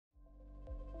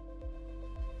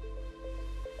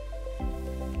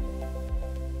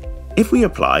If we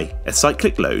apply a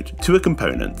cyclic load to a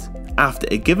component, after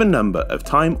a given number of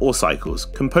time or cycles,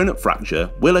 component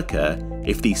fracture will occur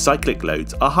if these cyclic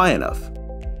loads are high enough.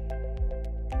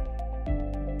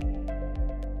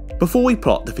 Before we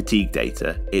plot the fatigue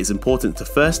data, it is important to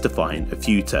first define a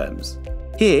few terms.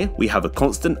 Here we have a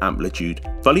constant amplitude,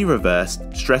 fully reversed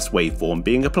stress waveform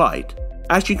being applied.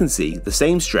 As you can see, the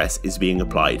same stress is being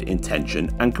applied in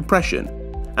tension and compression,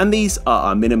 and these are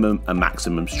our minimum and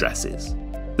maximum stresses.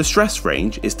 The stress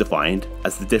range is defined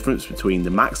as the difference between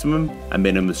the maximum and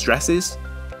minimum stresses,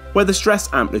 where the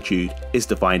stress amplitude is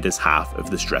defined as half of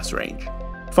the stress range.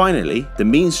 Finally, the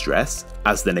mean stress,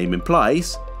 as the name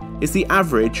implies, is the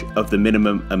average of the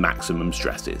minimum and maximum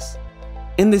stresses.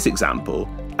 In this example,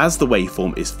 as the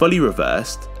waveform is fully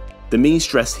reversed, the mean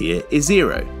stress here is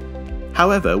 0.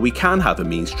 However, we can have a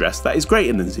mean stress that is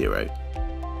greater than 0.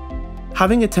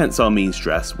 Having a tensile mean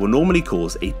stress will normally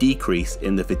cause a decrease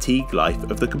in the fatigue life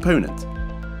of the component.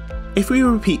 If we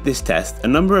repeat this test a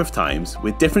number of times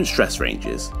with different stress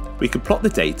ranges, we can plot the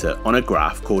data on a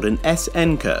graph called an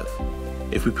SN curve.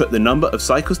 If we put the number of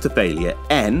cycles to failure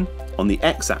N on the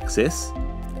x-axis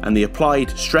and the applied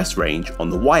stress range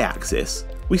on the y-axis,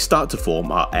 we start to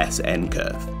form our SN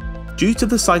curve. Due to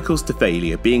the cycles to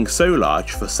failure being so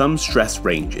large for some stress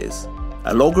ranges,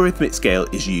 a logarithmic scale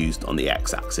is used on the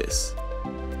x-axis.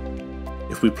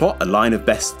 If we plot a line of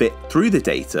best fit through the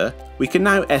data, we can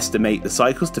now estimate the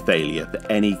cycles to failure for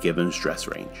any given stress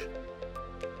range.